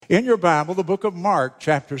In your Bible, the book of Mark,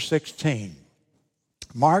 chapter 16.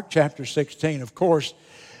 Mark, chapter 16. Of course,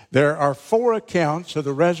 there are 4 accounts of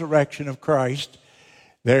the resurrection of Christ.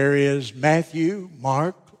 There is Matthew,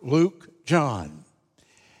 Mark, Luke, John.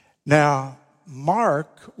 Now,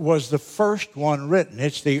 Mark was the first one written.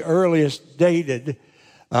 It's the earliest dated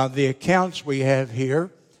of the accounts we have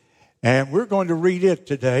here. And we're going to read it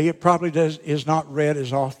today. It probably is not read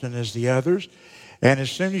as often as the others. And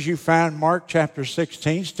as soon as you find Mark chapter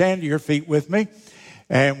 16, stand to your feet with me,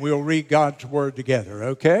 and we'll read God's Word together,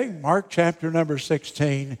 okay? Mark chapter number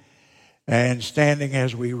 16, and standing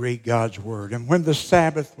as we read God's Word. And when the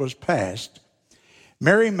Sabbath was past,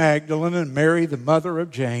 Mary Magdalene and Mary, the mother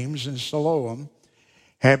of James, and Salome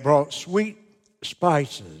had brought sweet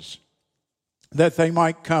spices that they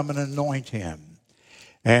might come and anoint him.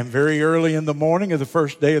 And very early in the morning of the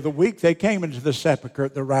first day of the week, they came into the sepulchre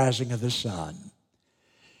at the rising of the sun.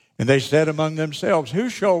 And they said among themselves, "Who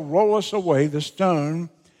shall roll us away the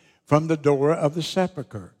stone from the door of the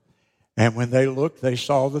sepulchre?" And when they looked, they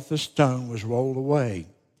saw that the stone was rolled away,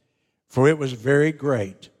 for it was very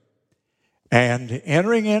great. And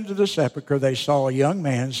entering into the sepulchre, they saw a young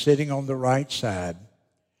man sitting on the right side,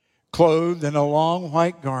 clothed in a long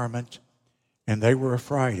white garment, and they were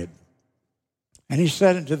affrighted. And he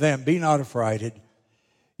said unto them, "Be not affrighted.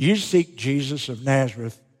 You seek Jesus of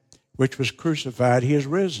Nazareth, which was crucified. He is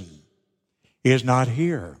risen. He is not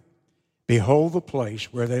here. Behold the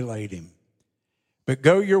place where they laid him. But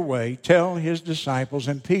go your way, tell his disciples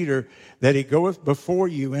and Peter that he goeth before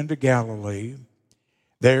you into Galilee.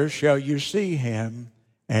 There shall you see him,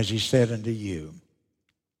 as he said unto you."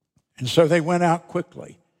 And so they went out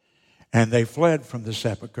quickly, and they fled from the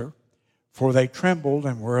sepulchre, for they trembled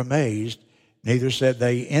and were amazed. Neither said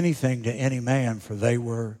they anything to any man, for they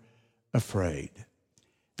were afraid.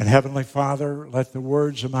 And Heavenly Father, let the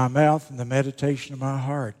words of my mouth and the meditation of my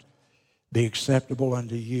heart be acceptable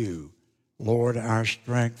unto you, Lord, our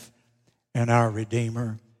strength and our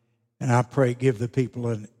Redeemer. And I pray, give the people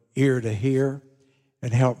an ear to hear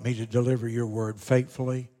and help me to deliver your word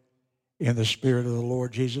faithfully in the Spirit of the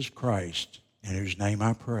Lord Jesus Christ, in whose name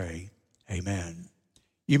I pray. Amen.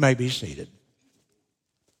 You may be seated.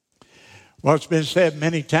 Well, it's been said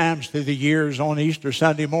many times through the years on Easter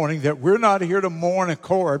Sunday morning that we're not here to mourn a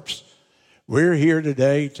corpse. We're here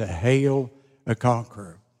today to hail a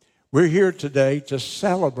conqueror. We're here today to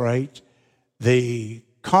celebrate the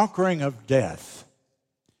conquering of death.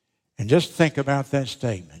 And just think about that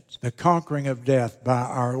statement, the conquering of death by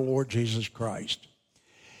our Lord Jesus Christ.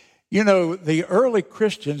 You know, the early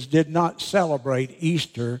Christians did not celebrate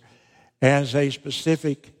Easter as a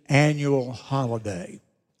specific annual holiday.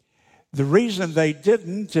 The reason they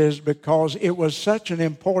didn't is because it was such an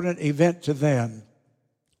important event to them.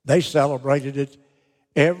 They celebrated it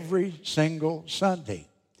every single Sunday.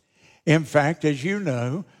 In fact, as you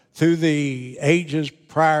know, through the ages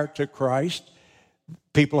prior to Christ,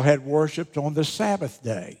 people had worshiped on the Sabbath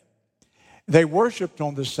day. They worshiped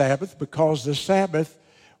on the Sabbath because the Sabbath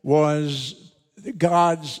was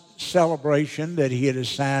God's celebration that he had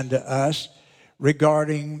assigned to us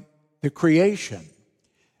regarding the creation.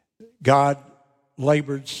 God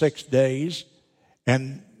labored 6 days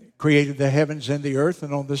and created the heavens and the earth,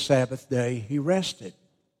 and on the Sabbath day he rested.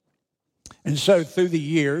 And so through the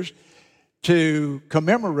years, to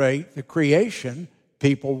commemorate the creation,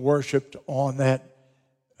 people worshiped on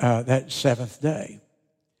that seventh day.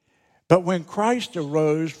 But when Christ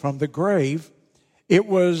arose from the grave, it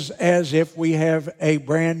was as if we have a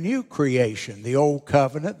brand new creation. The old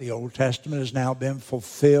covenant, the Old Testament has now been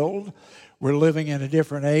fulfilled. We're living in a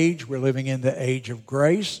different age. We're living in the age of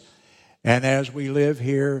grace. And as we live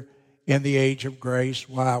here in the age of grace,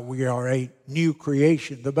 while we are a new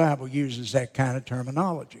creation, the Bible uses that kind of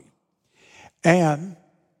terminology. And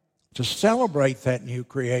to celebrate that new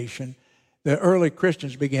creation, the early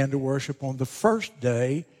Christians began to worship on the first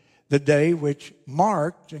day, the day which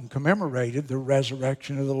marked and commemorated the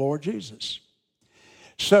resurrection of the Lord Jesus.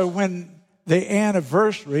 So when the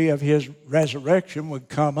anniversary of his resurrection would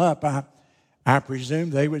come up, I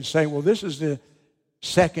presume they would say, well, this is the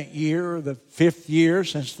second year or the fifth year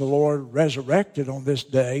since the Lord resurrected on this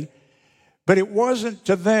day. But it wasn't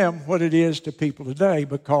to them what it is to people today,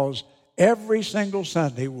 because every single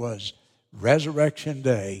Sunday was Resurrection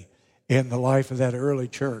Day in the life of that early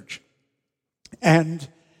church. And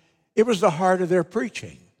it was the heart of their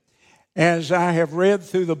preaching. As I have read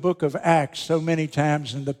through the book of Acts so many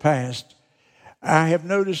times in the past, I have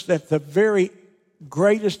noticed that the very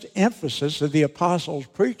greatest emphasis of the apostles'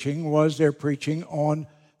 preaching was their preaching on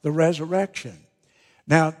the resurrection.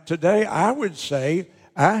 Now, today I would say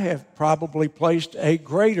I have probably placed a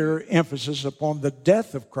greater emphasis upon the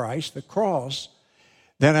death of Christ, the cross,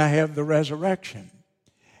 than I have the resurrection.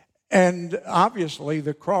 And obviously,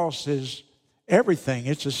 the cross is everything.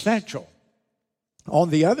 It's essential. On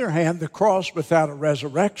the other hand, the cross without a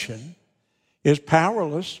resurrection is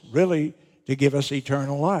powerless, really, to give us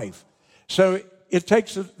eternal life. So it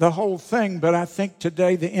takes the whole thing, but I think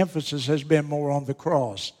today the emphasis has been more on the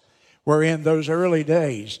cross, where in those early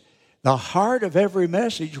days, the heart of every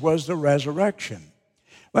message was the resurrection.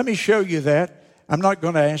 Let me show you that. I'm not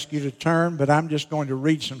going to ask you to turn, but I'm just going to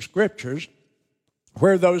read some scriptures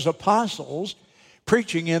where those apostles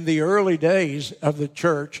preaching in the early days of the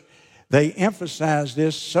church, they emphasized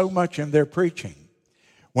this so much in their preaching.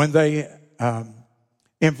 When they,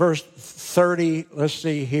 in verse 30, let's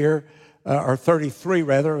see here, or 33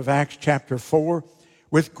 rather, of Acts chapter 4,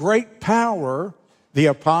 with great power the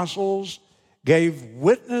apostles gave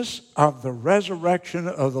witness of the resurrection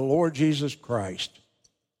of the Lord Jesus Christ,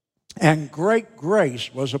 and great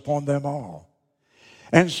grace was upon them all.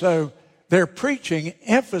 And so their preaching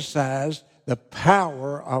emphasized the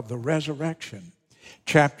power of the resurrection.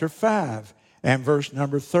 Chapter 5 and verse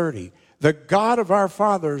number 30. The God of our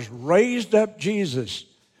fathers raised up Jesus,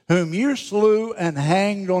 whom you slew and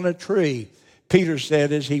hanged on a tree, Peter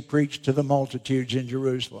said as he preached to the multitudes in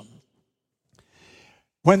Jerusalem.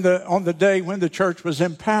 On the day when the church was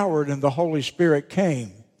empowered and the Holy Spirit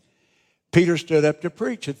came, Peter stood up to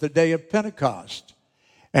preach at the day of Pentecost.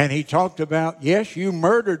 And he talked about, yes, you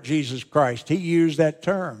murdered Jesus Christ. He used that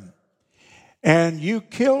term. And you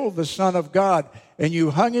killed the Son of God, and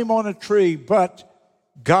you hung him on a tree, but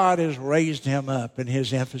God has raised him up, and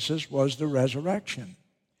his emphasis was the resurrection.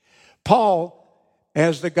 Paul,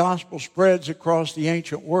 as the gospel spreads across the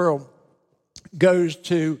ancient world, goes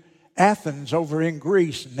to Athens over in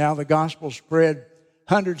Greece, and now the gospel spread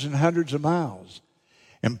hundreds and hundreds of miles.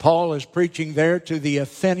 And Paul is preaching there to the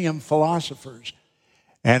Athenian philosophers.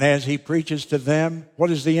 And as he preaches to them,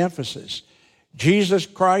 what is the emphasis? Jesus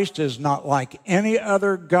Christ is not like any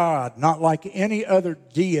other God, not like any other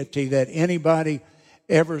deity that anybody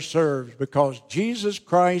ever serves, because Jesus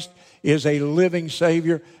Christ is a living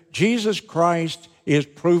Savior. Jesus Christ is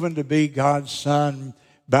proven to be God's Son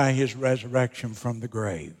by his resurrection from the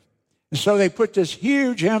grave. And so they put this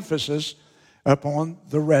huge emphasis upon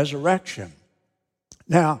the resurrection.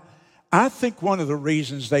 Now, I think one of the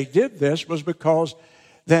reasons they did this was because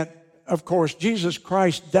that, of course, Jesus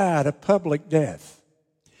Christ died a public death.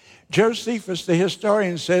 Josephus, the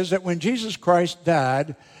historian, says that when Jesus Christ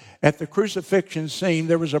died at the crucifixion scene,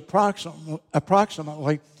 there was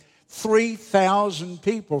approximately 3,000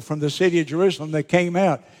 people from the city of Jerusalem that came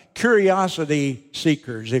out, curiosity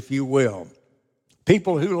seekers, if you will,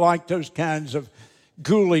 people who liked those kinds of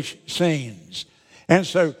ghoulish scenes. And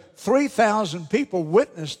so 3,000 people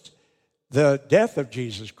witnessed the death of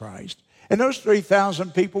Jesus Christ. And those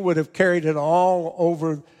 3,000 people would have carried it all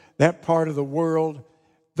over that part of the world.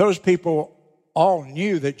 Those people all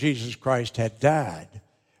knew that Jesus Christ had died.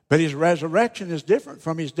 But his resurrection is different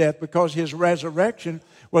from his death, because his resurrection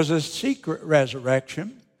was a secret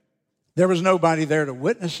resurrection. There was nobody there to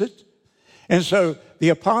witness it. And so the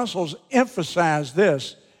apostles emphasize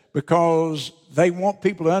this because they want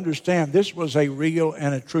people to understand this was a real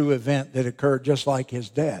and a true event that occurred just like his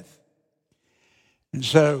death. And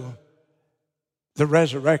so the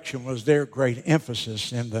resurrection was their great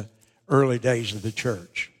emphasis in the early days of the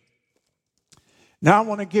church. Now I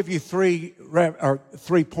want to give you three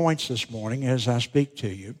points this morning as I speak to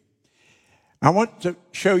you. I want to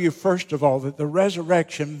show you, first of all, that the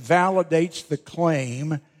resurrection validates the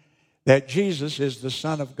claim that Jesus is the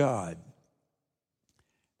Son of God.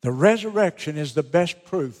 The resurrection is the best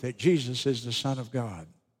proof that Jesus is the Son of God.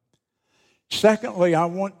 Secondly, I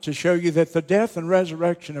want to show you that the death and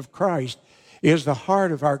resurrection of Christ is the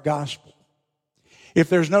heart of our gospel. If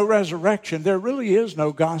there's no resurrection, there really is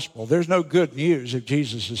no gospel. There's no good news if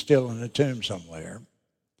Jesus is still in a tomb somewhere.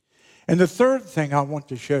 And the third thing I want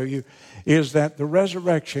to show you is that the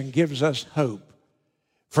resurrection gives us hope.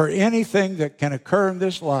 For anything that can occur in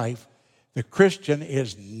this life, the Christian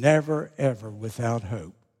is never, ever without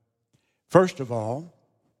hope. First of all,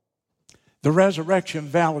 the resurrection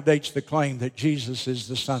validates the claim that Jesus is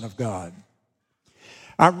the Son of God.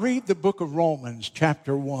 I read the book of Romans,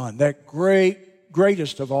 chapter 1, that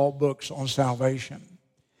greatest of all books on salvation.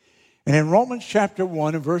 And in Romans chapter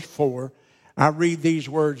 1 and verse 4, I read these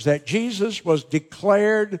words, that Jesus was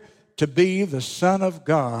declared to be the Son of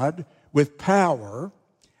God with power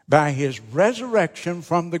by his resurrection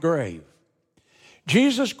from the grave.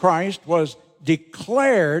 Jesus Christ was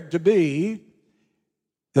declared to be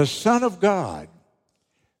the Son of God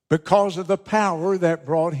because of the power that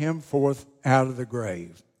brought him forth out of the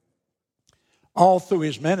grave. All through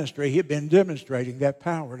his ministry, he had been demonstrating that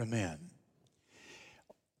power to men.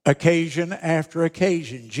 Occasion after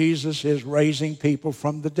occasion, Jesus is raising people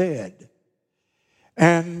from the dead.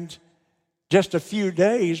 And just a few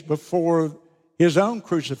days before his own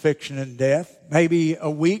crucifixion and death, maybe a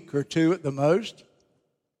week or two at the most,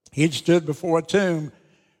 he'd stood before a tomb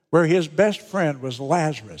where his best friend was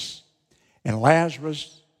Lazarus. And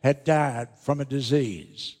Lazarus had died from a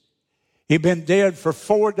disease. He'd been dead for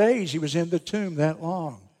 4 days. He was in the tomb that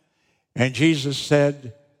long. And Jesus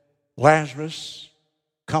said, Lazarus,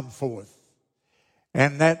 come forth.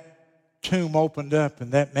 And that tomb opened up,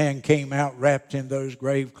 and that man came out wrapped in those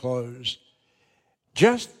grave clothes.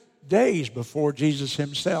 Just days before Jesus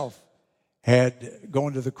himself had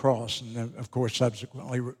gone to the cross and, of course,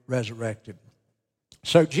 subsequently resurrected.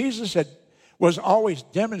 So Jesus was always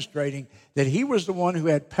demonstrating that he was the one who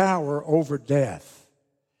had power over death.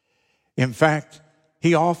 In fact,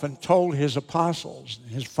 he often told his apostles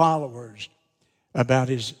and his followers about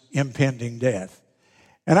his impending death.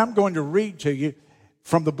 And I'm going to read to you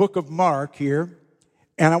from the book of Mark here,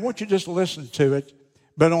 and I want you to just listen to it.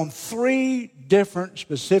 But on 3 different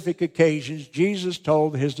specific occasions, Jesus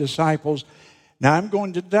told his disciples, now I'm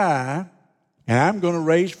going to die, and I'm going to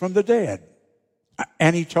raise from the dead.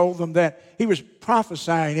 And he told them that he was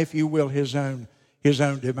prophesying, if you will, his own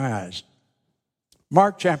demise.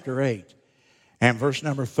 Mark chapter 8 and verse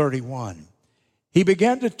number 31. He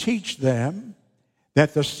began to teach them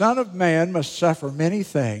that the Son of Man must suffer many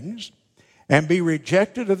things and be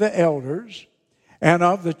rejected of the elders and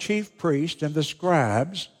of the chief priests and the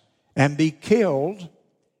scribes, and be killed,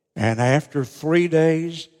 and after 3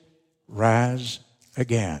 days rise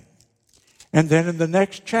again. And then in the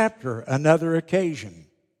next chapter, another occasion,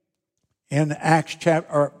 in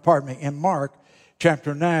Mark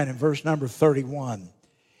chapter 9 and verse number 31,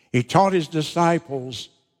 he taught his disciples,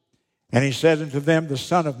 and he said unto them, the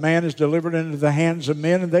Son of Man is delivered into the hands of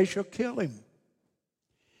men, and they shall kill him.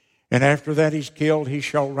 And after that he's killed, he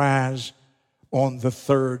shall rise on the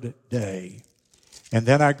 3rd day. And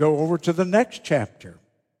then I go over to the next chapter.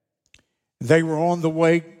 They were on the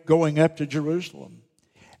way going up to Jerusalem.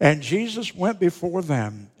 And Jesus went before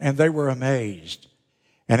them, and they were amazed.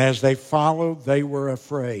 And as they followed, they were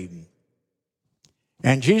afraid.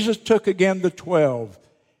 And Jesus took again the 12,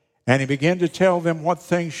 and he began to tell them what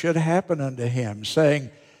things should happen unto him, saying,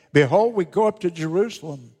 behold, we go up to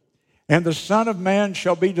Jerusalem, and the Son of Man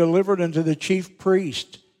shall be delivered unto the chief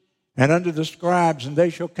priest and unto the scribes, and they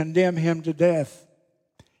shall condemn him to death.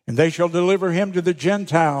 And they shall deliver him to the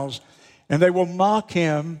Gentiles, and they will mock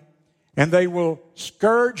him, and they will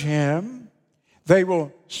scourge him, they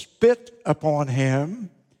will spit upon him,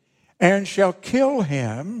 and shall kill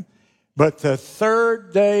him, but the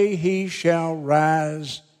 3rd day he shall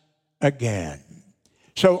rise again.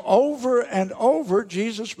 So over and over,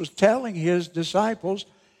 Jesus was telling his disciples,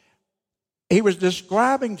 he was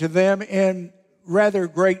describing to them in rather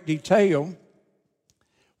great detail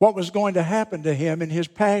what was going to happen to him in his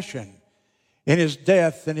passion, in his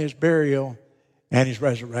death, and his burial, and his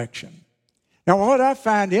resurrection. Now, what I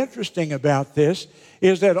find interesting about this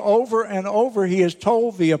is that over and over he has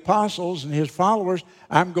told the apostles and his followers,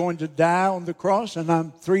 I'm going to die on the cross,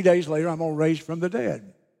 and 3 days later I'm going to raise from the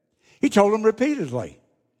dead. He told them repeatedly.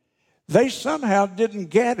 They somehow didn't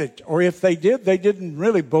get it, or if they did, they didn't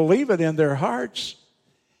really believe it in their hearts.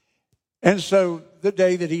 And so the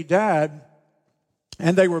day that he died,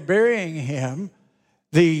 and they were burying him,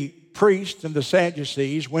 the priests and the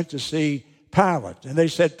Sadducees went to see Pilate. And they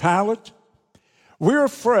said, Pilate, we're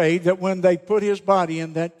afraid that when they put his body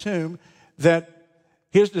in that tomb, that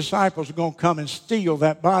his disciples are going to come and steal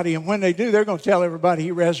that body. And when they do, they're going to tell everybody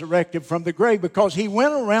he resurrected from the grave, because he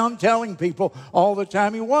went around telling people all the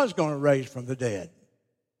time he was going to raise from the dead.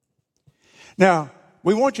 Now,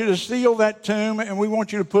 we want you to seal that tomb, and we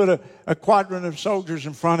want you to put a quadrant of soldiers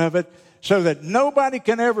in front of it so that nobody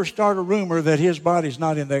can ever start a rumor that his body's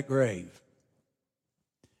not in that grave.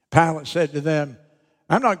 Pilate said to them,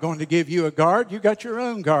 I'm not going to give you a guard. You got your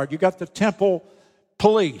own guard. You got the temple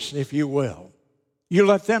police, if you will. You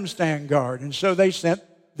let them stand guard. And so they sent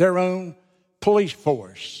their own police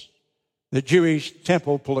force, the Jewish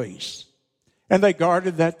temple police. And they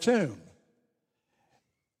guarded that tomb.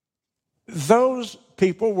 Those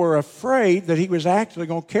people were afraid that he was actually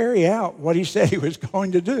going to carry out what he said he was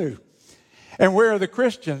going to do. And where are the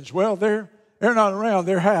Christians? Well, they're not around.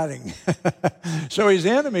 They're hiding. So his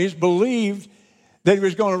enemies believed that he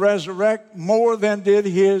was going to resurrect more than did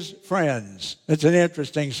his friends. It's an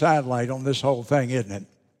interesting sidelight on this whole thing, isn't it?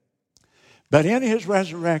 But in his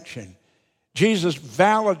resurrection, Jesus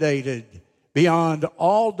validated beyond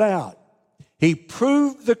all doubt. He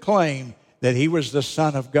proved the claim that he was the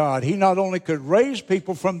Son of God. He not only could raise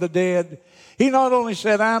people from the dead, he not only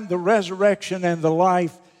said, I'm the resurrection and the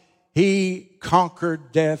life, he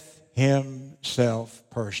conquered death himself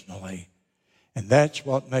personally. And that's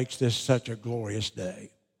what makes this such a glorious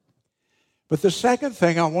day. But the second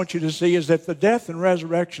thing I want you to see is that the death and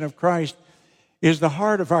resurrection of Christ is the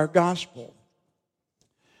heart of our gospel.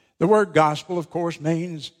 The word gospel, of course,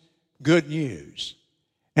 means good news.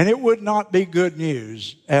 And it would not be good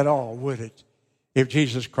news at all, would it, if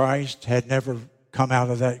Jesus Christ had never come out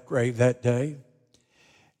of that grave that day?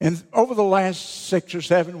 And over the last 6 or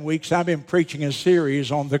 7 weeks, I've been preaching a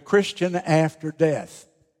series on the Christian after death.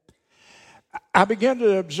 I began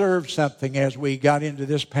to observe something as we got into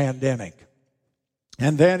this pandemic.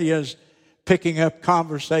 And that is picking up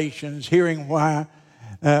conversations, hearing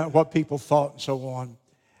what people thought and so on.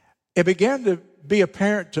 It began to be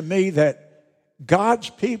apparent to me that God's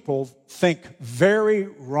people think very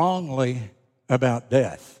wrongly about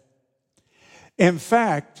death. In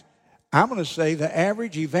fact, I'm going to say the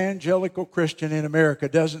average evangelical Christian in America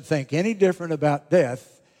doesn't think any different about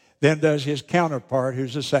death than does his counterpart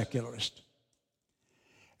who's a secularist.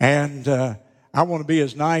 And I want to be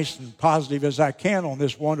as nice and positive as I can on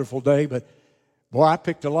this wonderful day, but boy, I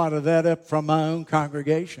picked a lot of that up from my own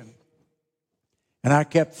congregation. And I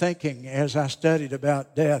kept thinking as I studied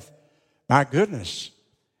about death, my goodness,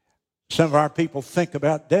 some of our people think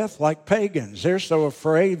about death like pagans. They're so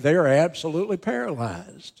afraid they're absolutely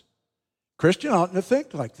paralyzed. A Christian oughtn't to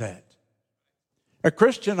think like that. A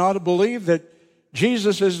Christian ought to believe that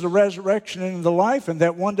Jesus is the resurrection and the life, and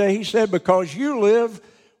that one day he said, because you live,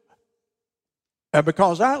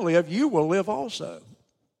 because I live, you will live also.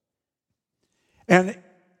 And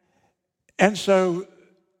so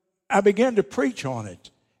I began to preach on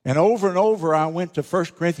it. And over I went to 1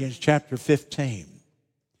 Corinthians chapter 15.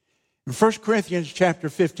 And 1 Corinthians chapter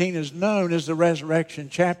 15 is known as the resurrection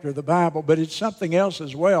chapter of the Bible, but it's something else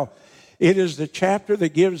as well. It is the chapter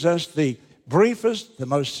that gives us the briefest, the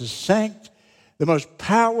most succinct, the most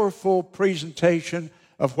powerful presentation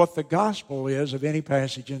of what the gospel is of any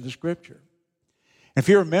passage in the Scripture. If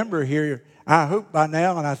you remember here, I hope by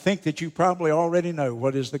now, and I think that you probably already know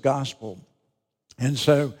what is the gospel. And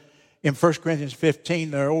so in 1 Corinthians 15,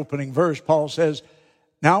 their opening verse, Paul says,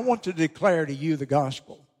 now I want to declare to you the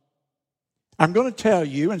gospel. I'm going to tell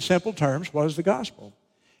you in simple terms what is the gospel.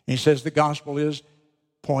 And he says the gospel is,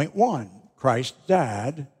 point one, Christ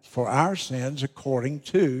died for our sins according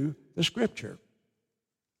to the Scripture.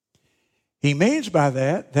 He means by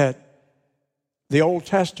that the Old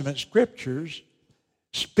Testament Scriptures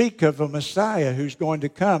speak of a Messiah who's going to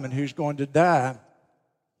come and who's going to die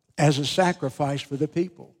as a sacrifice for the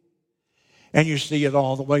people. And you see it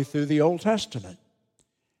all the way through the Old Testament.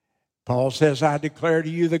 Paul says, I declare to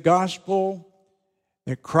you the gospel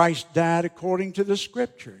that Christ died according to the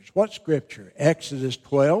Scriptures. What Scripture? Exodus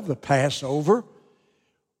 12, the Passover,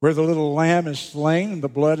 where the little lamb is slain and the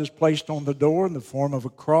blood is placed on the door in the form of a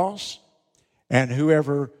cross. And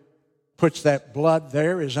whoever puts that blood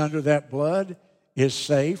there is under that blood is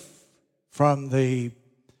safe from the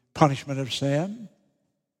punishment of sin.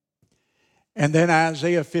 And then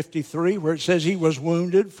Isaiah 53, where it says he was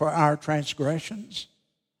wounded for our transgressions.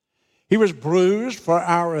 He was bruised for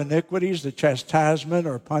our iniquities. The chastisement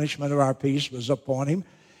or punishment of our peace was upon him.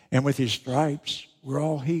 And with his stripes, we're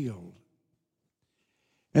all healed.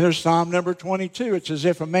 And there's Psalm number 22. It's as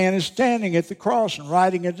if a man is standing at the cross and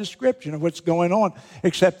writing a description of what's going on,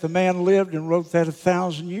 except the man lived and wrote that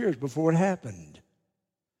 1,000 years before it happened.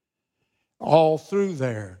 All through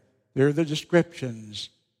there are the descriptions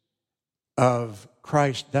of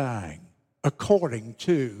Christ dying according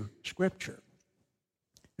to Scripture.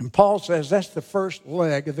 And Paul says that's the first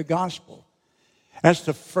leg of the gospel. That's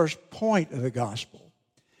the first point of the gospel.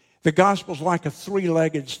 The gospel's like a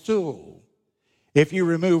three-legged stool. If you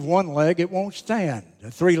remove one leg, it won't stand. A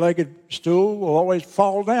three-legged stool will always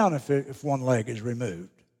fall down if one leg is removed.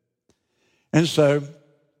 And so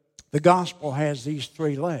the gospel has these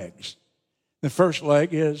three legs. The first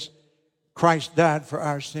leg is Christ died for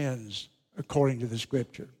our sins according to the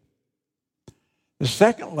Scripture. The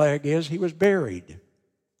second leg is he was buried.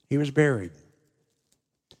 He was buried.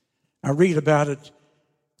 I read about it.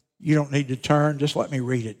 You don't need to turn. Just let me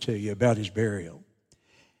read it to you about his burial.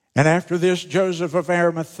 And after this, Joseph of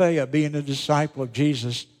Arimathea, being a disciple of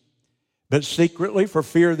Jesus, but secretly for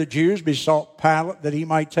fear of the Jews, besought Pilate that he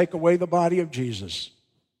might take away the body of Jesus.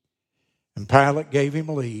 And Pilate gave him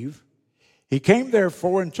leave. He came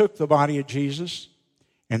therefore and took the body of Jesus.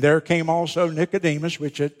 And there came also Nicodemus,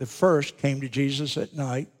 which at the first came to Jesus at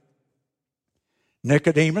night,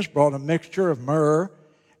 Nicodemus brought a mixture of myrrh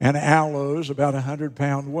and aloes, about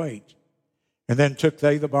 100-pound weight. And then took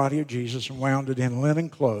they the body of Jesus and wound it in linen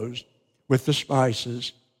clothes with the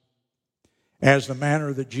spices, as the manner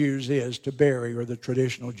of the Jews is to bury, or the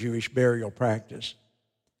traditional Jewish burial practice.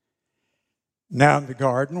 Now in the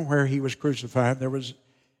garden where he was crucified,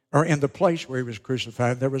 in the place where he was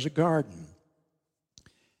crucified, there was a garden.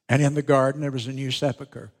 And in the garden there was a new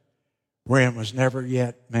sepulchre, wherein was never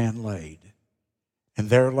yet man laid. And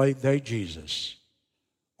there laid they Jesus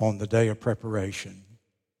on the day of preparation,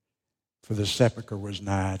 for the sepulchre was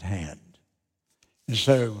nigh at hand. And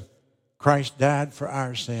so Christ died for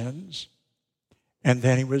our sins, and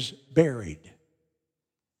then he was buried.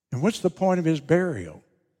 And what's the point of his burial?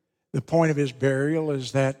 The point of his burial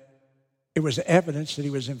is that it was evidence that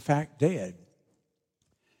he was in fact dead.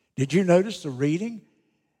 Did you notice the reading?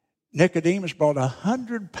 Nicodemus brought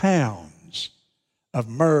 100 pounds of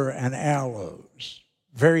myrrh and aloes,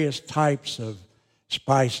 various types of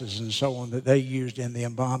spices and so on that they used in the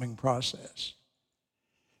embalming process.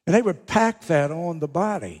 And they would pack that on the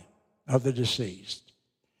body of the deceased.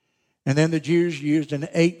 And then the Jews used an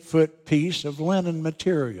 8-foot piece of linen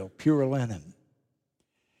material, pure linen.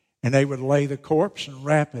 And they would lay the corpse and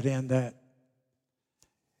wrap it in that.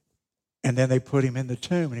 And then they put him in the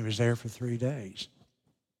tomb, and he was there for 3 days.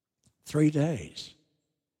 3 days.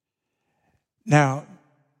 Now,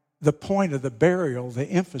 the point of the burial, the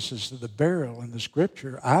emphasis of the burial in the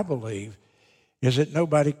Scripture, I believe, is that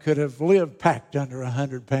nobody could have lived packed under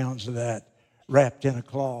 100 pounds of that, wrapped in a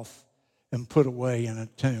cloth and put away in a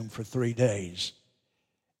tomb for 3 days.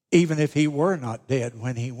 Even if he were not dead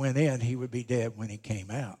when he went in, he would be dead when he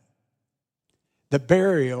came out. The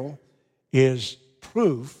burial is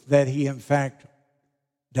proof that he in fact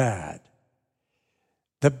died.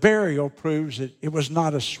 The burial proves that it was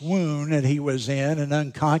not a swoon that he was in, an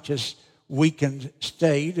unconscious, weakened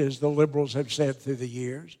state, as the liberals have said through the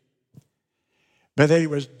years, but that he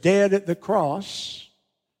was dead at the cross.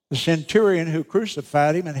 The centurion who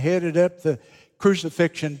crucified him and headed up the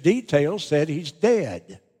crucifixion details said he's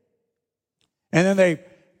dead. And then they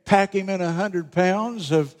pack him in 100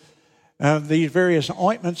 pounds of these various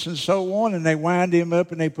ointments and so on, and they wind him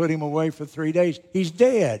up and they put him away for 3 days. He's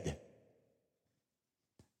dead.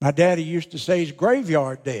 My daddy used to say he's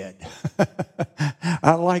graveyard dead.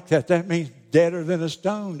 I like that. That means deader than a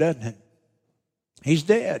stone, doesn't it? He's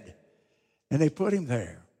dead. And they put him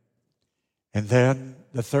there. And then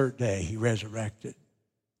the third day he resurrected.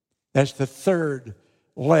 That's the third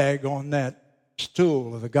leg on that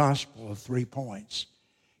stool of the gospel of 3 points.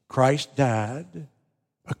 Christ died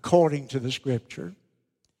according to the Scripture.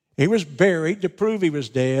 He was buried to prove he was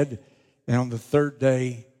dead. And on the third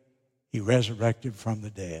day, he resurrected from the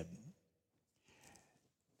dead.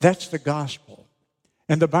 That's the gospel.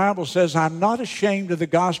 And the Bible says, I'm not ashamed of the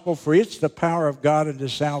gospel, for it's the power of God unto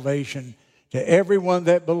salvation to everyone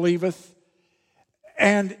that believeth.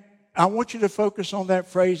 And I want you to focus on that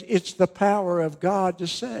phrase, it's the power of God to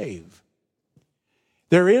save.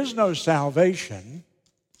 There is no salvation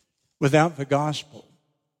without the gospel.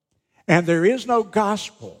 And there is no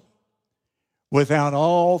gospel without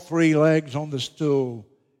all 3 legs on the stool.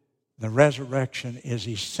 The resurrection is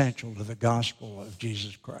essential to the gospel of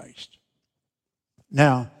Jesus Christ.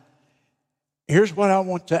 Now, here's what I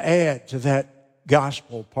want to add to that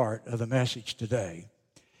gospel part of the message today.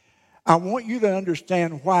 I want you to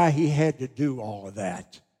understand why he had to do all of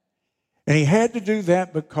that. And he had to do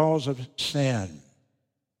that because of sin.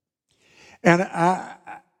 And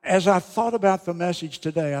as I thought about the message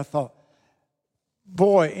today, I thought,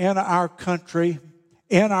 boy, in our country,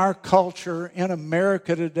 in our culture, in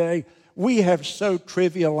America today, we have so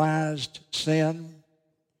trivialized sin.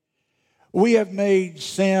 We have made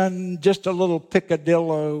sin just a little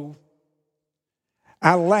picadillo.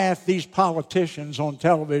 I laugh, these politicians on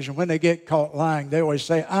television, when they get caught lying, they always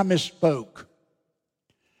say, I misspoke.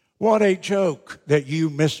 What a joke that you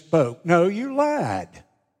misspoke. No, you lied.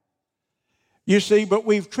 You see, but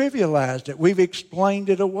we've trivialized it. We've explained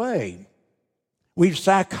it away. We've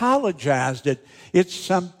psychologized it. It's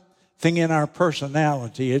something in our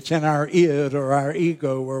personality. It's in our id or our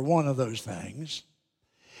ego or one of those things.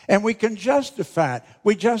 And we can justify it.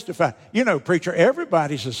 We justify it. You know, preacher,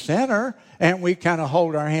 everybody's a sinner, and we kind of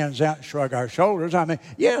hold our hands out and shrug our shoulders. I mean,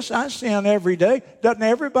 yes, I sin every day. Doesn't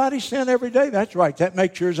everybody sin every day? That's right. That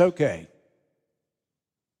makes yours okay.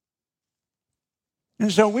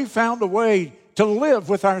 And so we found a way to live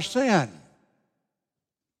with our sin.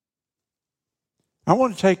 I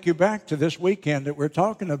want to take you back to this weekend that we're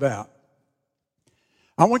talking about.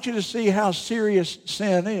 I want you to see how serious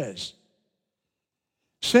sin is.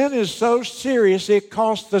 Sin is so serious, it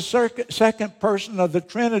cost the second person of the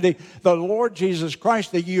Trinity, the Lord Jesus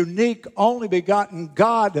Christ, the unique, only begotten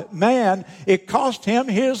God, man, it cost him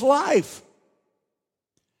his life.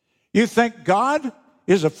 You think God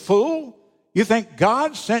is a fool? You think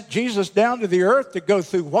God sent Jesus down to the earth to go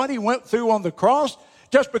through what he went through on the cross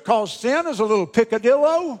just because sin is a little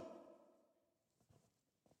picadillo?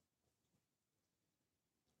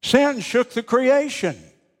 Sin shook the creation.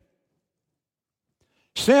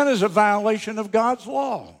 Sin is a violation of God's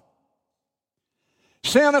law.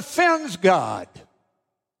 Sin offends God.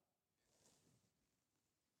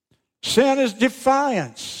 Sin is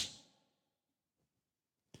defiance.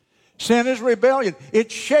 Sin is rebellion.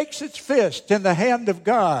 It shakes its fist in the hand of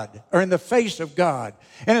God or in the face of God.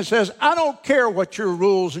 And it says, I don't care what your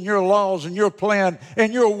rules and your laws and your plan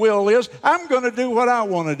and your will is. I'm going to do what I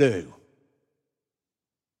want to do.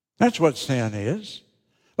 That's what sin is.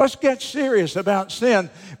 Let's get serious about sin,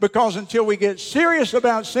 because until we get serious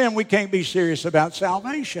about sin, we can't be serious about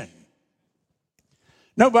salvation.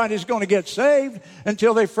 Nobody's going to get saved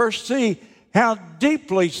until they first see how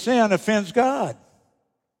deeply sin offends God.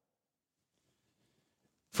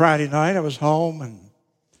 Friday night, I was home, and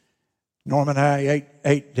Norma and I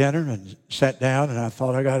ate dinner and sat down, and I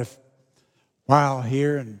thought, I got a while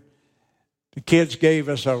here, and the kids gave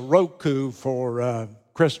us a Roku for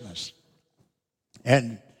Christmas.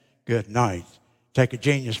 And good night. Take a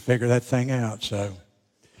genius to figure that thing out. So,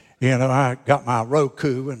 I got my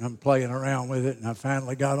Roku, and I'm playing around with it, and I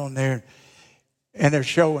finally got on there, and they're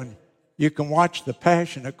showing you can watch The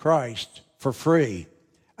Passion of Christ for free.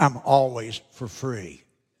 I'm always for free.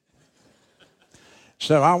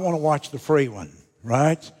 So I want to watch the free one,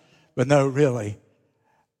 right? But no, really,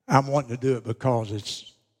 I'm wanting to do it because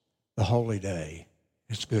it's the holy day.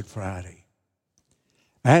 It's Good Friday.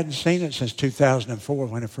 I hadn't seen it since 2004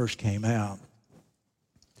 when it first came out.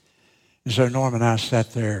 And so Norm and I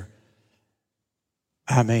sat there,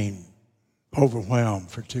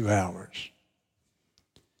 overwhelmed for 2 hours.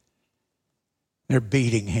 They're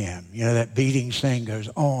beating him. That beating scene goes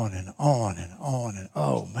on and on and on. And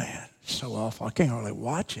oh, man, it's so awful. I can't hardly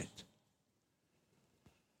watch it.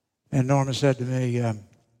 And Norma said to me,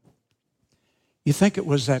 you think it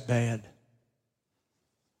was that bad?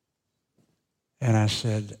 And I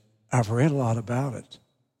said, I've read a lot about it.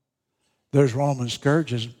 Those Roman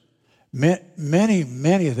scourges,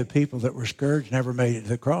 many of the people that were scourged never made it to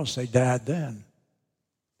the cross. They died then.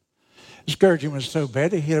 The scourging was so bad,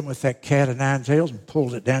 they hit them with that cat of nine tails and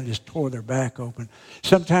pulled it down, just tore their back open.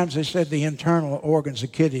 Sometimes they said the internal organs, the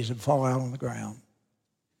kidneys, would fall out on the ground.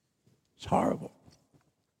 It's horrible.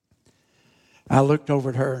 I looked over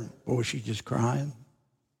at her, and boy, she's just crying.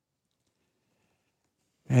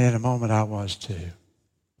 And in a moment, I was too.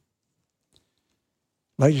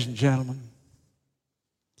 Ladies and gentlemen,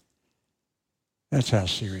 that's how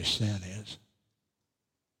serious sin is.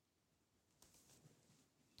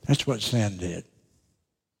 That's what sin did.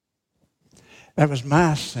 That was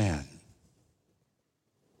my sin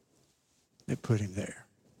that put him there.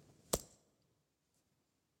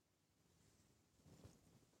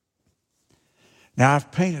 Now,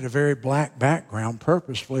 I've painted a very black background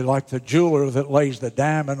purposefully, like the jeweler that lays the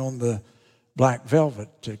diamond on the black velvet.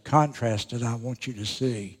 To contrast it, I want you to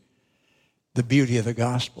see the beauty of the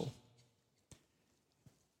gospel.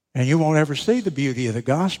 And you won't ever see the beauty of the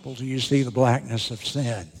gospel till you see the blackness of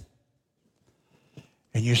sin.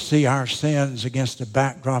 And you see our sins against the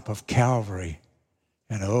backdrop of Calvary.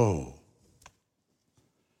 And oh,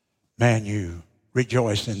 man, you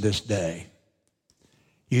rejoice in this day.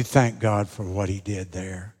 You thank God for what he did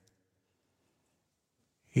there.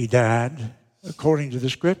 He died according to the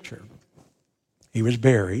Scripture. He was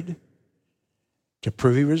buried to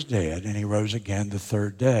prove he was dead, and he rose again the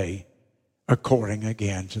third day according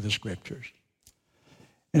again to the Scriptures.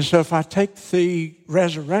 And so if I take the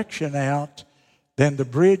resurrection out, then the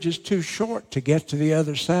bridge is too short to get to the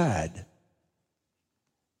other side.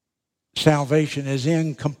 Salvation is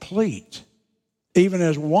incomplete. Even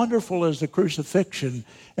as wonderful as the crucifixion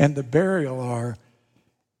and the burial are,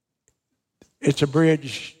 it's a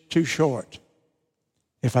bridge too short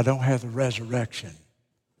if I don't have the resurrection.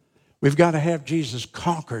 We've got to have Jesus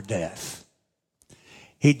conquer death.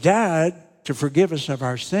 He died to forgive us of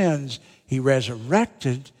our sins. He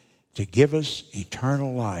resurrected to give us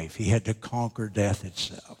eternal life. He had to conquer death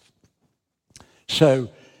itself. So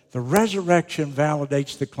the resurrection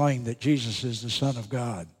validates the claim that Jesus is the Son of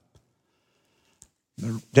God.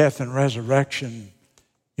 The death and resurrection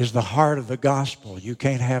is the heart of the gospel. You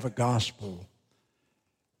can't have a gospel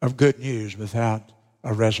of good news without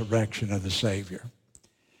a resurrection of the Savior.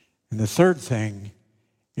 And the third thing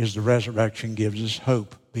is the resurrection gives us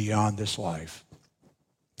hope beyond this life.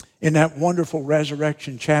 In that wonderful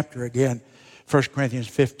resurrection chapter again, 1 Corinthians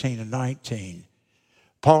 15 and 19,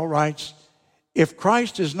 Paul writes, if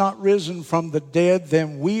Christ is not risen from the dead,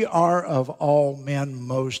 then we are of all men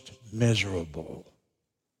most miserable.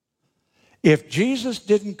 If Jesus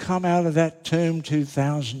didn't come out of that tomb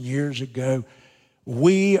 2,000 years ago,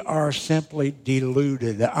 we are simply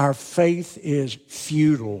deluded. Our faith is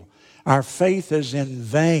futile. Our faith is in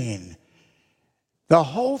vain. The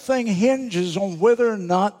whole thing hinges on whether or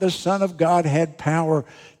not the Son of God had power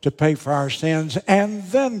to pay for our sins and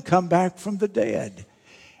then come back from the dead.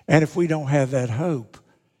 And if we don't have that hope,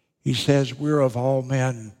 he says we're of all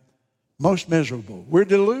men most miserable. We're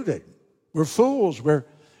deluded. We're fools.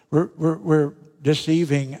 We're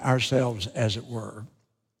deceiving ourselves, as it were.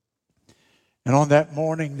 And on that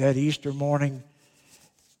morning, that Easter morning,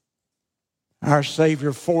 our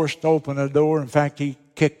Savior forced open a door. In fact, he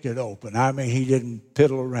kicked it open. I mean, he didn't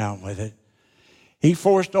piddle around with it. He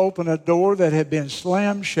forced open a door that had been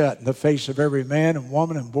slammed shut in the face of every man and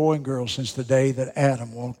woman and boy and girl since the day that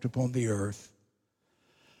Adam walked upon the earth.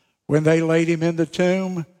 When they laid him in the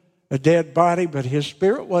tomb, a dead body, but his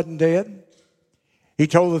spirit wasn't dead. He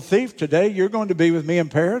told the thief, today you're going to be with me in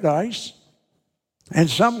paradise. And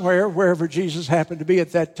somewhere, wherever Jesus happened to be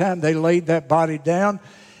at that time, they laid that body down,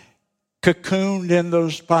 cocooned in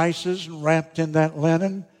those spices and wrapped in that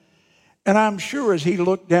linen. And I'm sure as he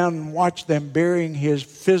looked down and watched them burying his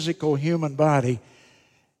physical human body,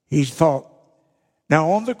 he thought,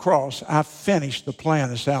 now on the cross, I've finished the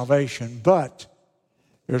plan of salvation, but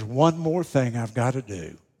there's one more thing I've got to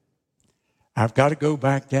do. I've got to go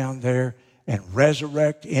back down there and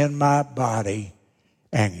resurrect in my body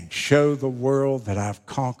and show the world that I've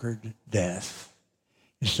conquered death.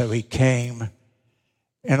 And so he came,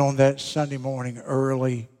 and on that Sunday morning,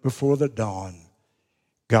 early before the dawn,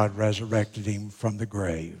 God resurrected him from the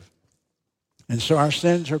grave. And so our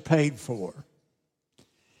sins are paid for,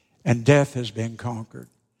 and death has been conquered.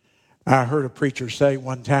 I heard a preacher say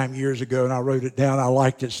one time years ago, and I wrote it down, I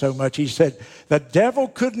liked it so much. He said, the devil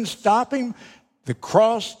couldn't stop him, the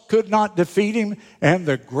cross could not defeat him, and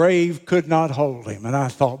the grave could not hold him. And I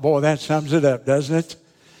thought, boy, that sums it up, doesn't it?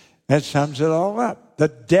 That sums it all up. The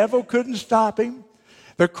devil couldn't stop him,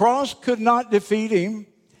 the cross could not defeat him,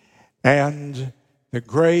 and the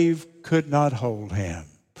grave could not hold him.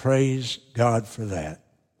 Praise God for that.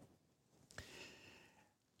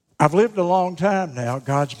 I've lived a long time now.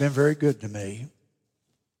 God's been very good to me.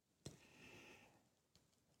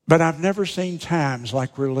 But I've never seen times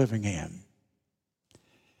like we're living in.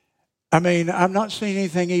 I mean, I've not seen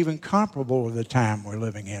anything even comparable to the time we're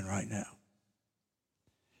living in right now.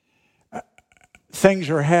 Things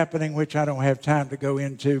are happening which I don't have time to go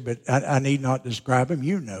into, but I need not describe them.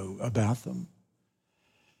 You know about them.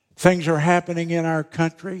 Things are happening in our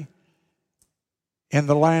country. In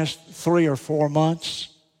the last 3 or 4 months,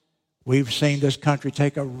 we've seen this country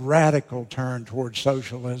take a radical turn towards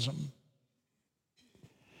socialism.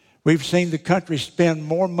 We've seen the country spend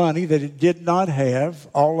more money that it did not have.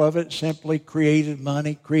 All of it simply created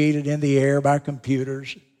money, created in the air by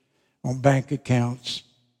computers on bank accounts.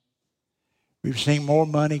 We've seen more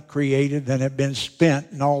money created than had been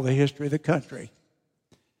spent in all the history of the country.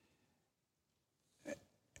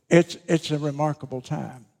 It's a remarkable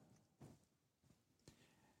time.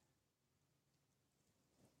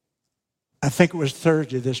 I think it was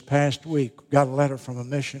Thursday this past week, got a letter from a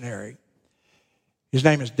missionary. His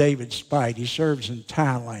name is David Spite. He serves in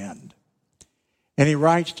Thailand. And he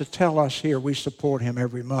writes to tell us here, we support him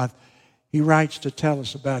every month. He writes to tell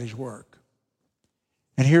us about his work.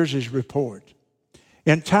 And here's his report.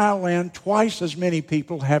 In Thailand, twice as many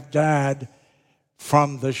people have died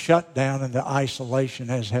from the shutdown and the isolation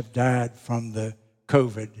as have died from the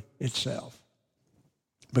COVID itself.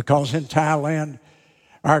 Because in Thailand,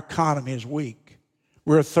 our economy is weak.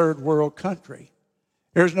 We're a third world country.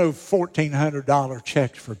 There's no $1,400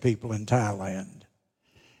 checks for people in Thailand.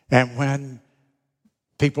 And when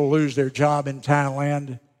people lose their job in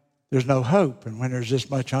Thailand, there's no hope. And when there's this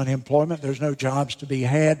much unemployment, there's no jobs to be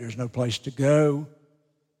had. There's no place to go.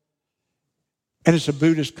 And it's a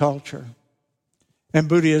Buddhist culture. And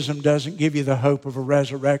Buddhism doesn't give you the hope of a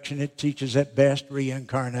resurrection. It teaches at best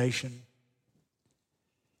reincarnation.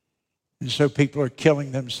 And so people are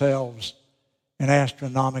killing themselves in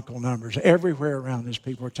astronomical numbers. Everywhere around us,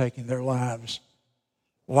 people are taking their lives.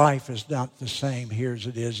 Life is not the same here as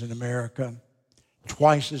it is in America.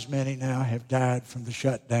 Twice as many now have died from the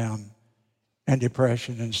shutdown and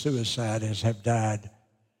depression and suicide as have died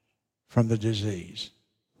from the disease.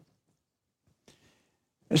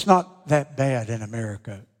 It's not that bad in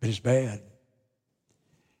America, but it's bad.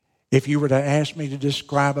 If you were to ask me to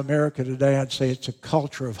describe America today, I'd say it's a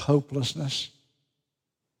culture of hopelessness,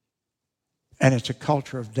 and it's a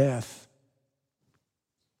culture of death.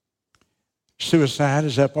 Suicide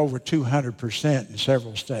is up over 200% in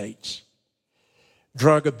several states.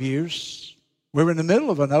 Drug abuse. We were in the middle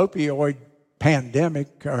of an opioid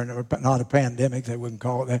pandemic, or not a pandemic, they wouldn't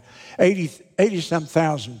call it that. 80-some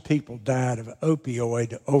thousand people died of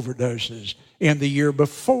opioid overdoses in the year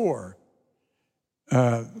before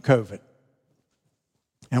COVID.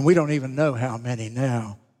 And we don't even know how many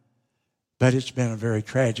now, but it's been a very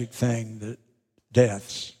tragic thing, that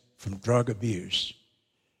deaths from drug abuse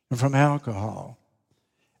and from alcohol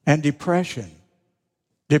and depression.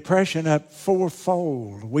 Depression up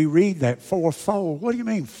fourfold. We read that fourfold. What do you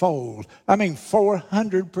mean fold? I mean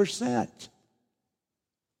 400%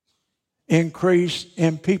 increase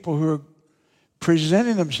in people who are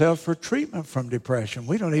presenting themselves for treatment from depression.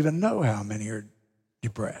 We don't even know how many are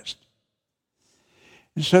depressed.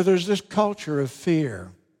 And so there's this culture of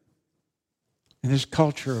fear and this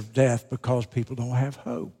culture of death because people don't have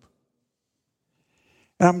hope.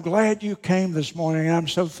 And I'm glad you came this morning. I'm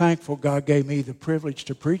so thankful God gave me the privilege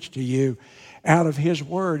to preach to you out of His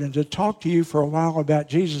Word and to talk to you for a while about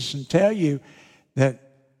Jesus and tell you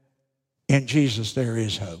that in Jesus there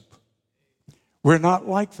is hope. We're not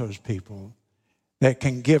like those people that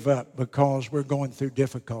can give up because we're going through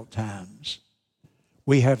difficult times.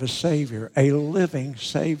 We have a Savior, a living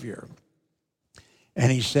Savior.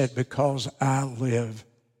 And He said, because I live,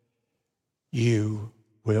 you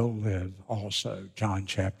will live also. John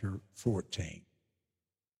chapter 14.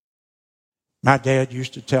 My dad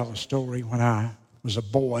used to tell a story when I was a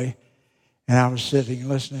boy, and I was sitting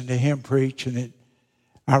listening to him preach, and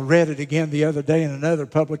I read it again the other day, and another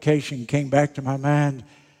publication came back to my mind.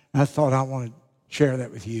 I thought I want to share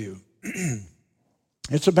that with you.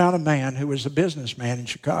 It's about a man who was a businessman in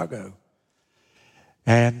Chicago.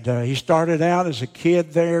 And he started out as a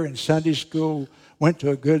kid there in Sunday school, went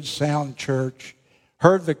to a good, sound church,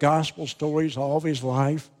 heard the gospel stories all of his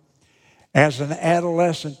life. As an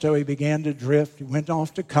adolescent, though, he began to drift. He went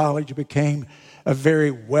off to college, became a very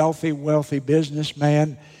wealthy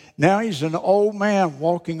businessman. Now he's an old man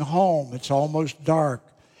walking home. It's almost dark,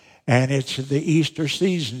 and it's the Easter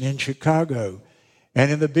season in Chicago. And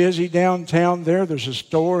in the busy downtown there's a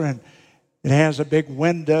store, and it has a big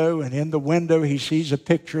window, and in the window he sees a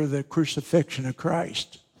picture of the crucifixion of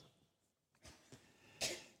Christ.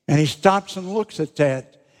 And he stops and looks at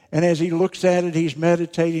that. And as he looks at it, he's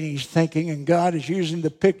meditating, he's thinking, and God is using the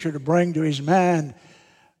picture to bring to his mind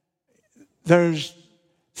those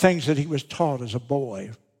things that he was taught as a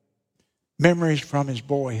boy, memories from his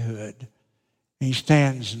boyhood. And he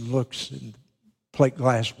stands and looks in the plate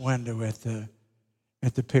glass window at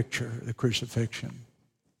the picture, the crucifixion.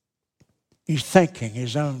 He's thinking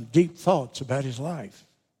his own deep thoughts about his life.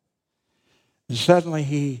 And suddenly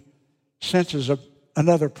he senses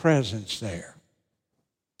another presence there.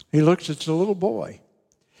 He looks at the little boy.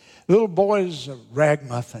 The little boy is a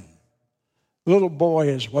ragamuffin. The little boy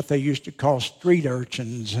is what they used to call street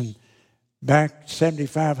urchins. And back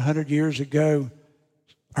 7,500 years ago,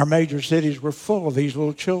 our major cities were full of these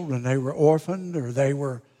little children. They were orphaned, or they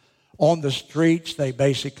were on the streets. They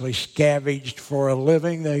basically scavenged for a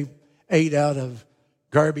living. They ate out of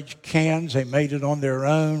garbage cans. They made it on their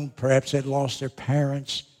own. Perhaps they'd lost their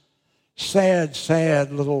parents. Sad,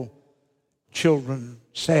 sad little children,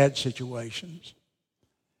 sad situations.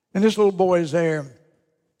 And this little boy is there.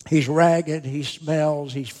 He's ragged, he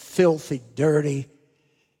smells, he's filthy, dirty.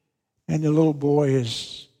 And the little boy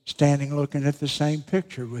is standing looking at the same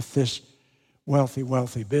picture with this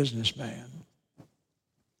wealthy businessman.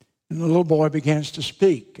 And the little boy begins to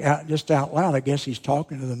speak, just out loud. I guess he's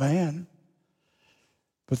talking to the man.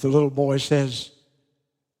 But the little boy says,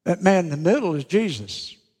 that man in the middle is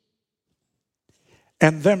Jesus.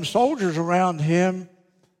 And them soldiers around him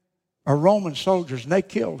are Roman soldiers, and they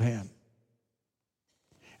killed him.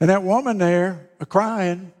 And that woman there,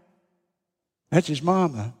 crying, that's his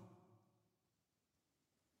mama.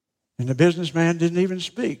 And the businessman didn't even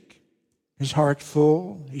speak. His heart's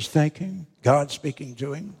full. He's thinking. God's speaking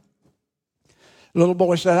to him. The little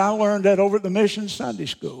boy said, I learned that over at the Mission Sunday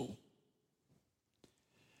School.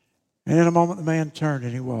 And in a moment, the man turned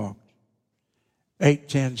and he walked 8,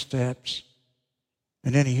 10 steps.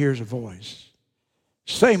 And then he hears a voice.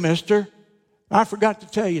 Say, mister, I forgot to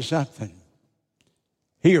tell you something.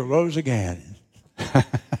 He arose again.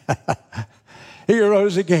 He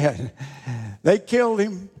arose again. They killed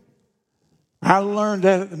him. I learned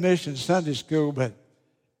that at the Mission Sunday School, but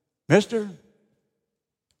mister,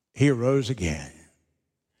 he arose again.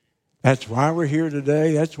 That's why we're here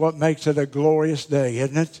today. That's what makes it a glorious day,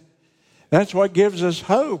 isn't it? That's what gives us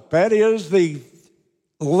hope. That is the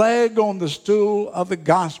leg on the stool of the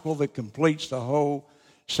gospel that completes the whole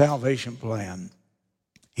salvation plan.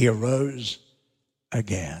 He arose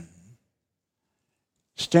again.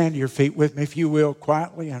 Stand to your feet with me, if you will,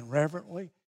 quietly and reverently.